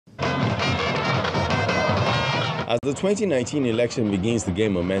As the 2019 election begins to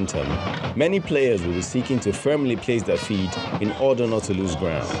gain momentum, many players will be seeking to firmly place their feet in order not to lose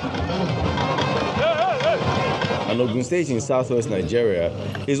ground. And Ogun State in southwest Nigeria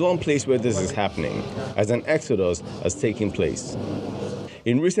is one place where this is happening, as an exodus has taken place.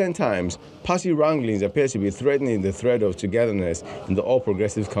 In recent times, party wranglings appear to be threatening the thread of togetherness in the All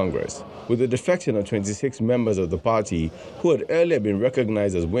Progressive Congress, with the defection of 26 members of the party who had earlier been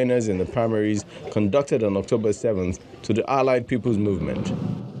recognized as winners in the primaries conducted on October 7th to the Allied People's Movement.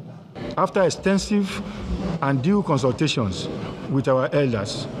 After extensive and due consultations with our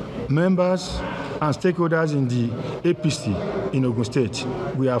elders, members, and stakeholders in the APC in Ogun State,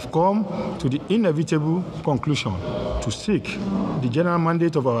 we have come to the inevitable conclusion to seek the general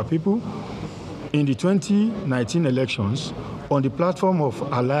mandate of our people in the 2019 elections on the platform of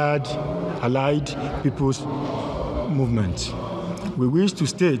Allied People's Movement. We wish to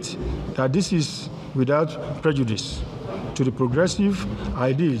state that this is without prejudice to the progressive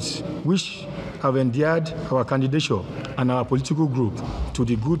ideals which have endeared our candidature and our political group to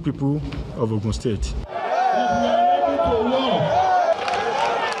the good people of Ogun State.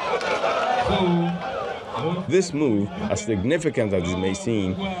 This move, as significant as it may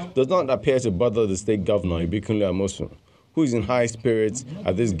seem, does not appear to bother the state governor, Ibikunle Amosun, who is in high spirits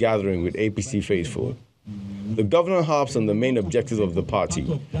at this gathering with APC faithful. The governor harps on the main objective of the party,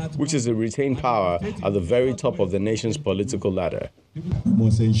 which is to retain power at the very top of the nation's political ladder. We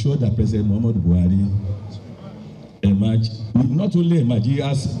must ensure that President Muhammadu Buhari not only emerge, he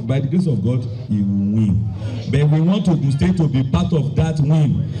has, by the grace of God, he will win. But we want Ogun State to be part of that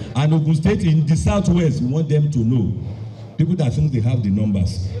win. And Ogun State in the southwest, we want them to know. People that think they have the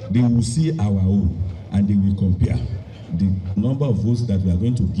numbers, they will see our own and they will compare the number of votes that we are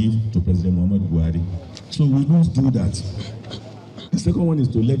going to give to President Muhammadu Buhari. So we must do that. The second one is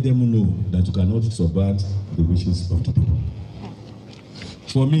to let them know that you cannot subvert the wishes of the people.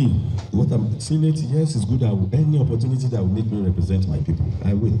 For me, what I'm seeing it, yes, it's good. Any opportunity that will make me represent my people,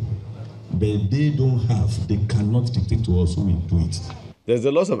 I will. But they don't have, they cannot dictate to us who will do it. There's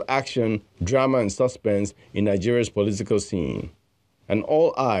a lot of action, drama, and suspense in Nigeria's political scene. And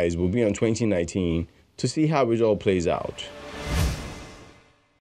all eyes will be on 2019 to see how it all plays out.